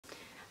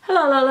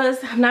Hello Lolas,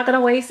 I'm not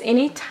gonna waste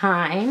any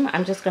time.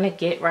 I'm just gonna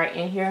get right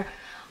in here.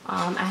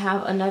 I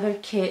have another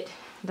kit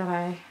that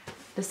I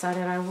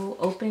decided I will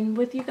open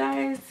with you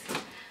guys.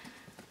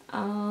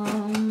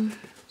 I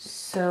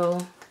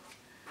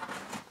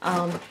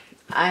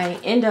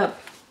end up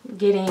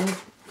getting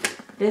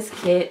this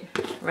kit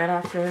right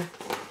after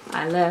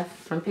I left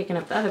from picking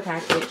up the other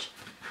package.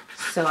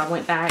 So I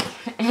went back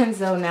and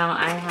so now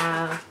I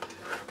have,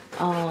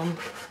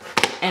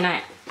 and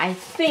I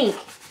think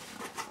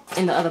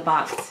in the other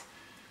box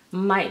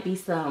might be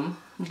some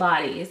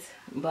bodies,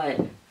 but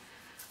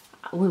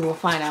we will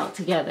find out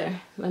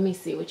together. Let me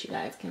see what you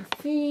guys can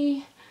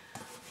see.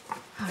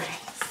 All right,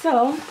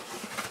 so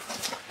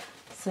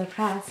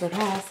surprise,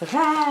 surprise,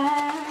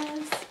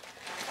 surprise.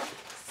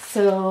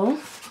 So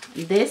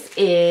this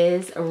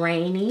is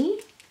Rani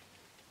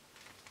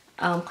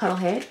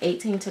Cuddlehead,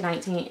 18 to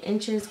 19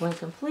 inches when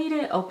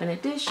completed, open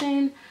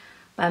edition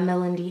by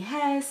Melody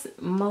Hess,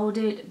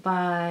 molded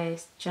by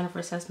Jennifer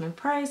Sussman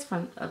Price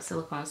of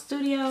Silicone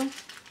Studio.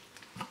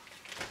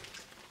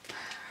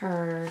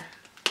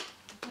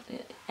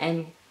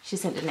 And she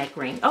sent a neck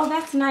ring. Oh,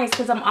 that's nice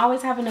because I'm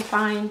always having to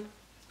find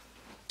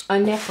a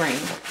neck ring.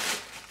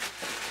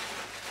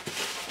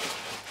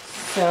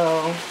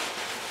 So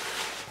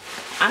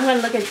I'm going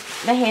to look at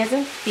the hands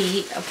and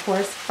feet, of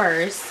course,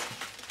 first,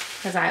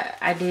 because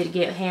I did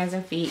get hands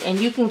and feet. And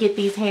you can get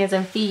these hands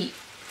and feet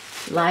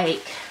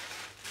like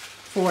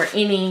for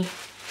any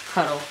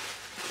cuddle,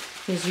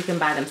 because you can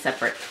buy them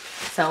separate.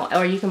 So,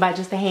 or you can buy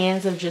just the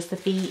hands or just the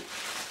feet.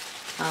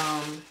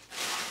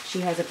 She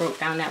has it broke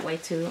down that way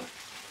too.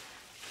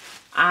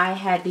 I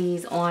had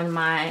these on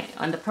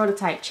the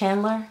prototype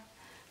Chandler.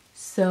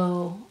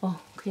 So, oh,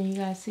 can you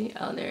guys see?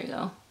 Oh, there you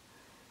go.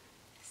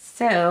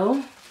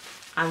 So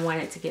I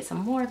wanted to get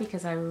some more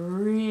because I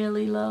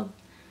really love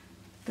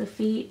the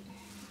feet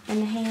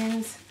and the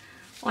hands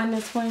on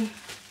this one.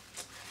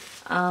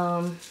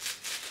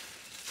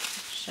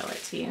 Show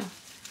it to you.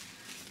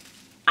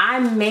 I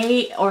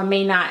may or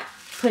may not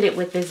put it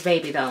with this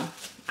baby though.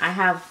 I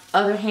have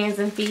other hands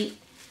and feet,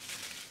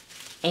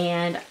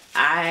 and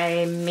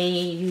I may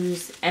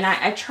use, and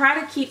I try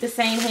to keep the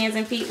same hands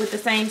and feet with the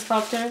same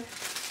sculptor,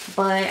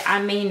 but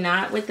I may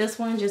not with this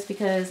one just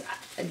because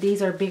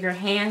these are bigger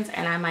hands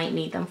and I might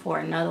need them for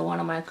another one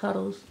of my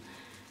cuddles.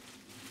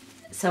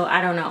 So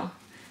I don't know.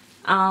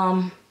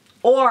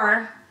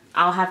 Or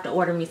I'll have to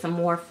order me some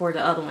more for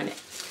the other one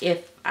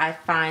if I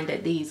find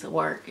that these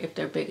work, if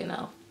they're big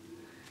enough.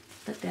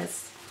 But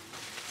that's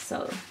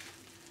so.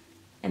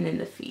 And then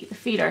the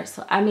feet are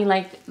so, I mean,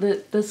 like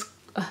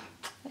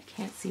I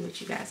can't see what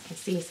you guys can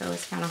see, so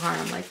it's kind of hard.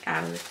 I'm like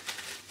out of the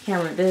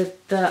camera.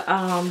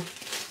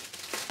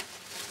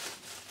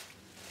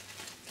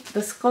 The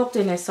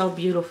sculpting is so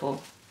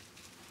beautiful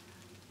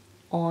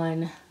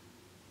on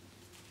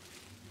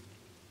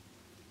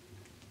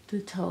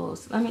the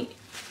toes. Let me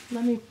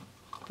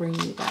bring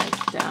you guys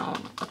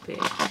down a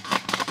bit,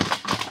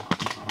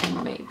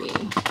 and maybe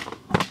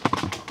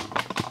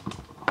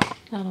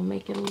that'll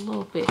make it a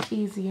little bit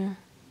easier.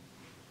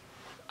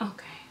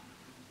 Okay.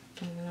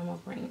 And then I'm gonna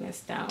bring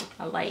this down,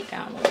 a light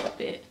down a little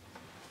bit.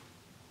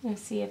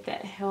 Let's see if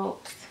that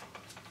helps.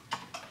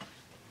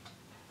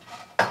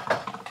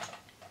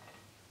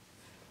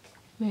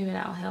 Maybe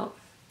that'll help.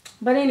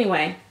 But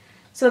anyway,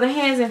 so the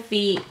hands and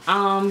feet,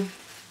 I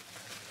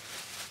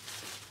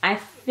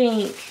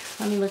think,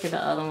 let me look at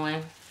the other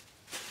one.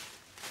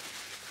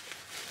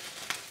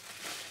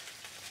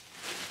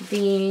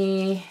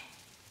 The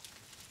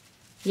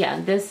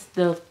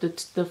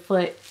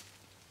foot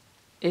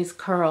is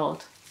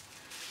curled.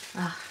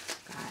 Oh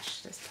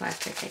gosh, this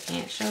plastic, I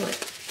can't show it.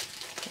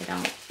 They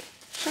don't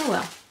show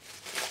well.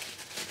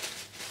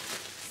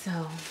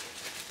 So,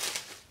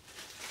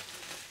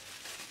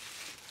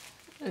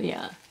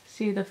 yeah,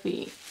 see the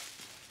feet.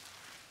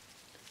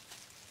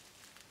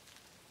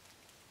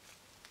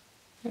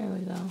 There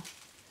we go.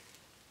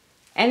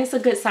 And it's a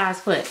good size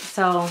foot.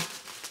 So,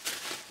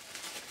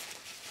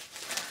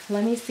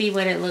 let me see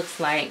what it looks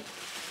like.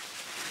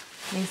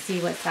 Let me see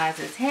what size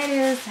his head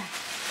is.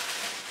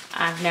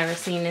 I've never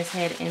seen this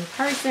head in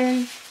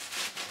person.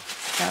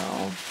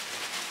 So,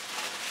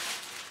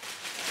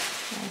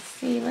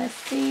 let's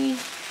see.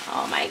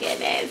 Oh my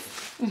goodness.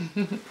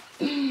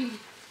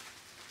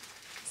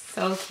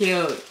 So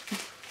cute.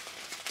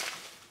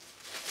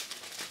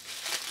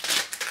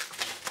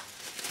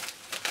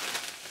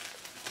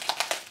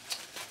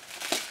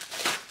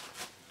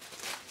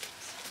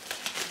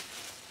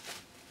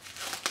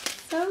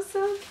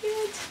 So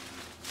cute.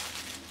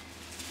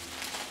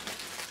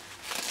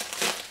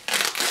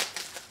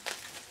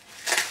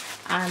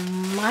 I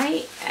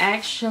might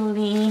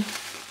actually,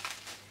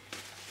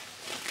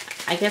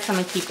 I guess I'm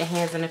gonna keep the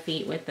hands and the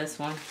feet with this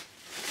one.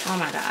 Oh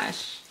my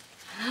gosh.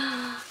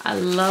 I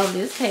love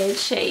this head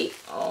shape.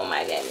 Oh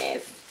my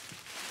goodness.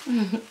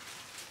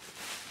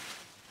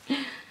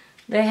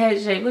 The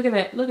head shape. Look at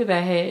that. Look at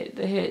that head.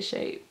 The head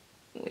shape.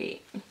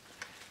 Wait.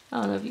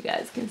 I don't know if you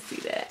guys can see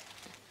that.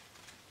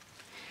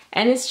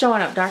 And it's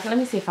showing up darker. Let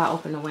me see if I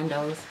open the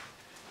windows.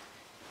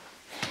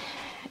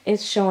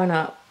 It's showing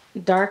up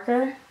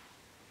darker.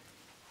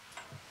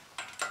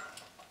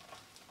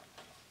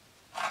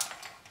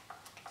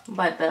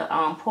 But the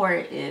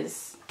port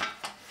is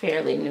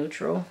fairly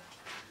neutral.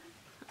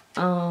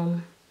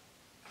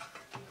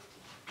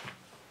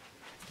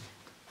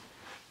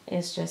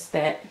 It's just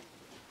that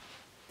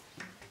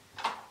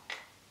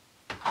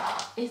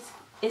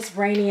it's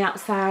rainy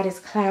outside, it's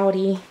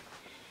cloudy,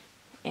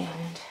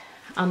 and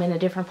I'm in a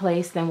different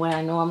place than where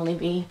I normally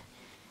be.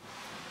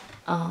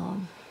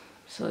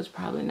 So it's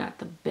probably not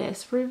the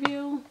best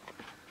review.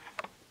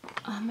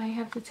 I might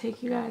have to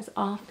take you guys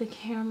off the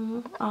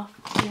camera, off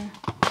here.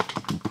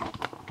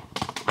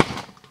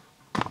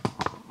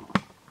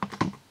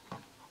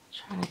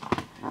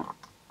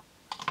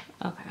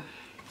 Okay.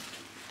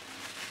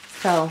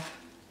 So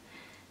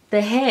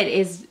the head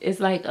is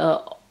like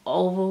a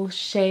oval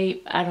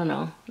shape. I don't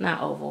know,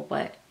 not oval,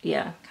 but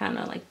yeah, kind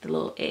of like the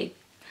little egg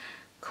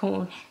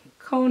cone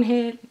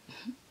head.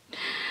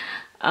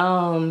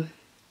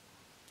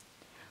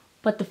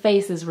 But the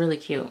face is really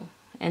cute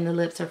and the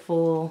lips are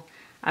full.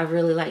 I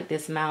really like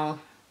this mouth.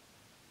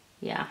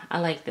 Yeah, I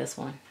like this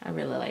one. I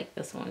really like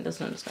this one. This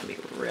one is gonna be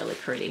really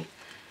pretty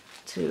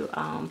to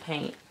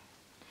paint.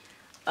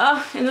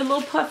 Oh, and the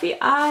little puffy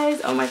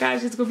eyes. Oh my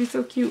gosh, it's gonna be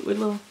so cute with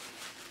little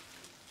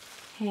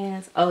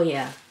hands. Oh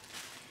yeah.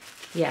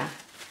 Yeah.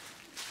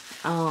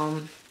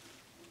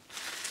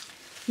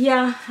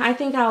 Yeah, I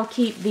think I'll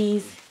keep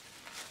these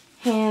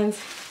hands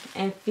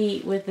and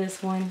feet with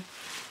this one.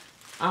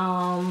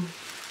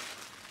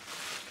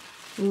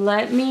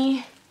 Let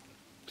me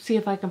see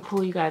if I can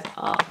pull you guys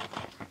up.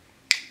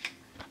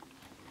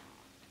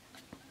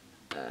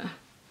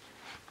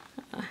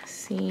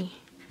 See.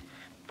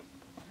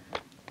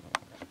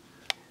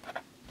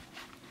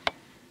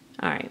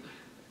 All right.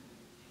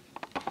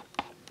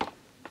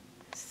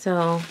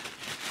 So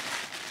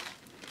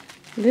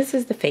this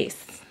is the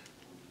face.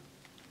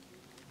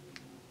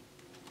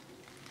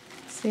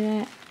 See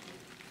that?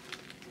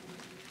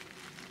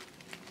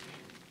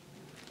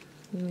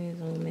 Let me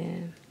zoom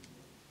in.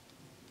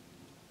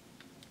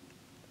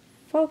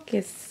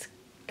 Focus,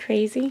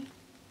 crazy.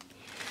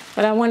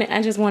 But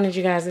I just wanted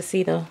you guys to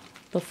see the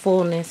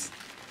fullness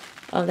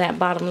of that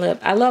bottom lip.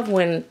 I love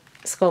when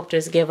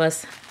sculptors give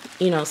us,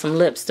 you know, some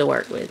lips to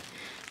work with.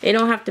 They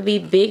don't have to be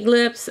big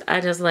lips. I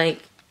just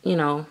like, you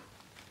know,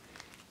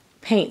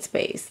 paint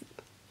space.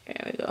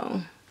 There we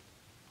go.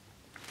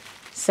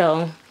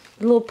 So,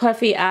 little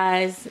puffy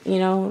eyes, you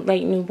know,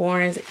 like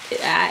newborns.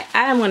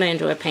 I'm going to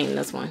enjoy painting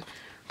this one,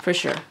 for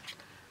sure.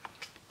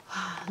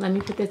 Let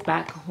me put this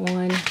back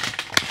on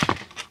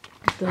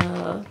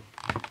the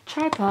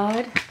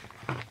tripod.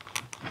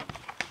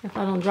 If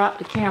I don't drop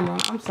the camera.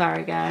 I'm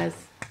sorry, guys.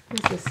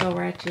 This is so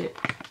ratchet.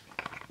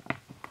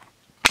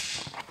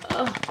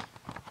 Oh.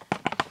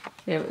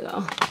 There we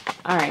go.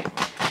 Alright.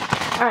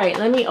 Alright,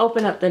 let me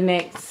open up the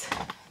next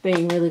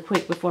thing really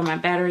quick before my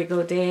battery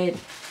go dead.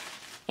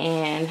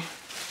 And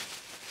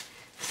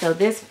so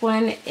this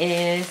one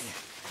is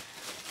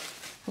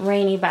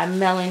Rani by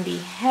Melody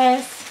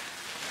Hess.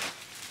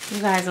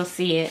 You guys will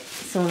see it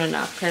soon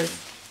enough because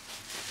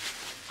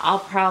I'll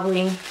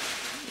probably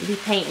be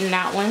painting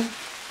that one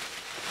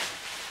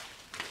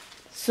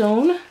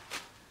soon,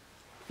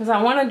 because I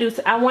wanted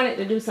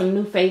to do some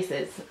new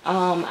faces.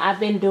 I've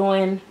been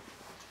doing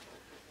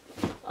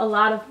a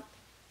lot of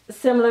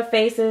similar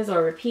faces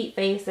or repeat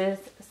faces,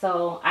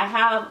 so I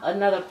have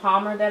another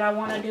palmer that I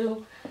want to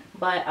do,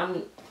 but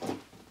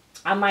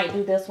I might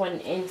do this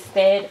one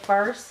instead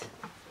first,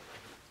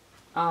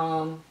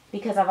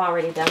 because I've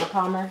already done a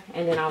palmer,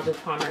 and then I'll do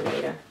palmer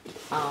later.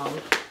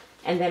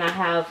 And then I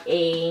have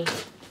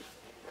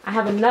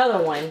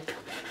another one.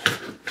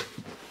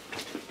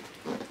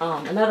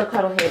 Another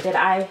cuddle head that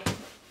I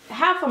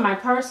have for my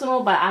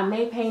personal, but I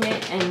may paint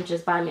it and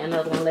just buy me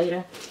another one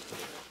later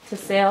to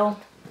sell.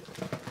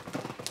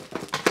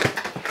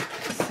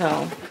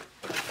 So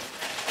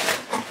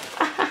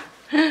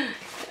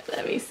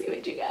let me see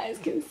what you guys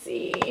can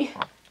see.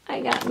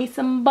 I got me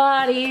some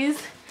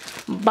bodies.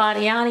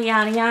 Body yaddy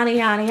yaddy yaddy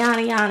yaddy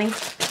yaddy yaddy.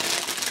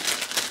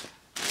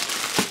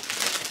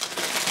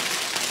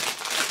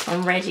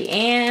 From Reggie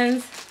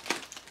Ann's.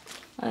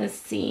 Let's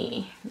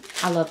see.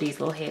 I love these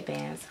little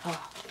headbands.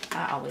 Oh,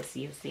 I always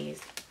use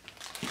these.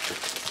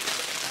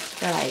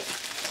 They're like,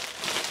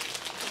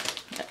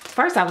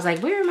 first I was like,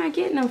 where am I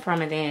getting them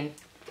from? And then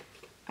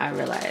I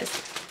realized.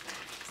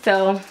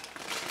 So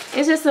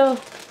it's just a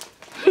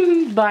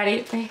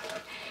body,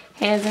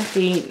 hands and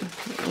feet,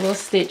 a little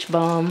stitch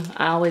bum.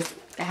 I always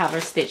have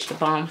her stitch the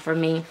bum for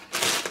me,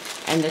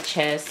 and the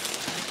chest.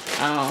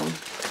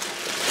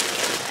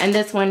 And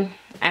this one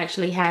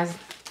actually has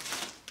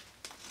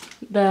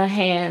the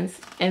hands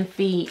and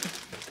feet,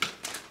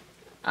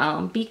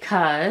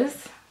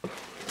 because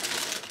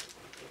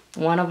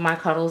one of my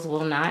cuddles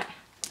will not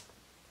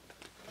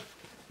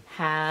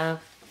have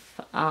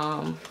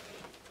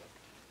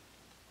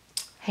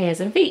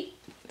hands and feet.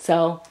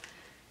 So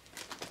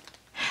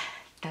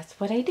that's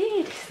what I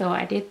did. So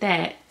I did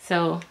that.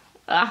 So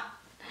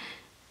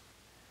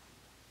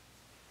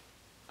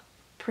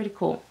pretty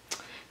cool.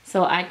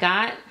 So I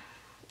got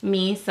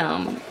me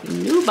some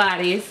new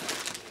bodies.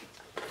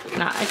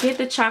 Now I get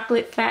the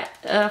chocolate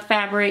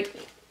fabric.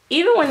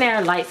 Even when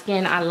they're light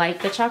skin, I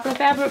like the chocolate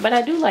fabric, but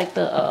I do like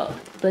the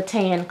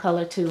tan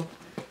color too.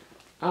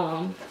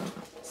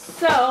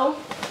 So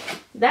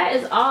that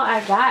is all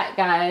I got,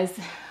 guys.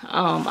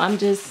 I'm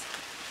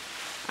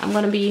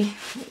gonna be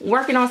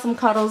working on some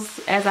cuddles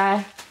as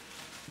I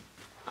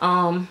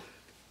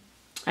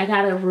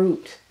gotta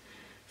root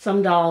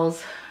some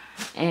dolls,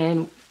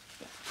 and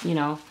you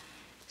know,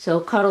 so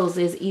cuddles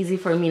is easy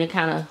for me to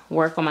kind of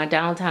work on my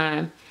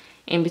downtime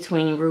in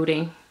between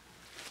rooting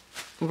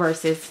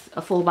versus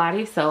a full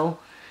body, so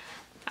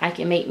I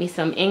can make me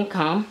some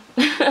income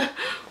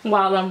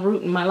while I'm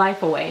rooting my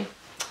life away.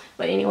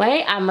 But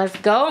anyway, I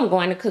must go. I'm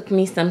going to cook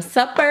me some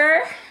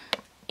supper,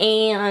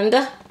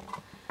 and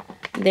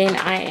then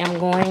I am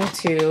going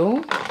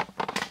to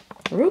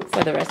root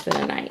for the rest of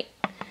the night.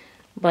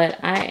 But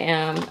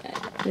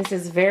this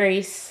is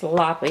very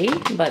sloppy,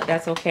 but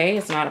that's okay.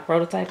 It's not a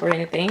prototype or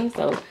anything,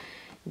 so it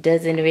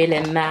doesn't really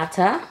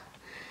matter.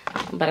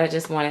 But I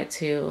just wanted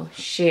to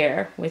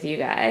share with you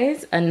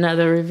guys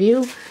another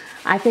review.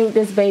 I think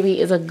this baby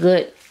is a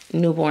good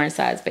newborn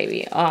size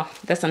baby. Oh,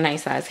 that's a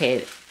nice size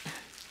head.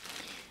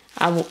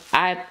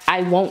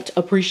 I won't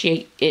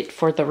appreciate it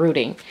for the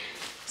rooting.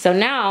 So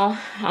now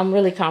I'm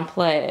really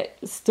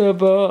perplexed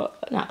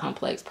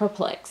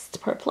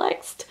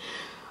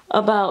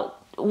about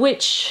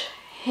which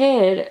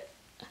head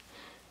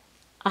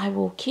I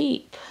will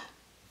keep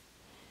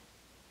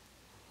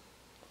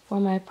for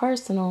my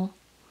personal.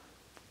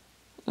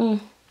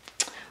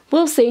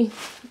 We'll see.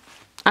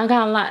 I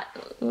got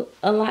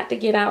a lot to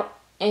get out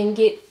and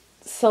get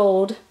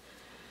sold.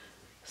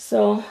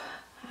 So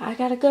I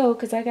gotta go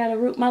because I gotta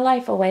root my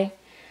life away.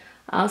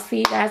 I'll see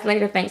you guys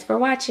later. Thanks for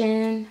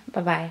watching.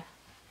 Bye-bye.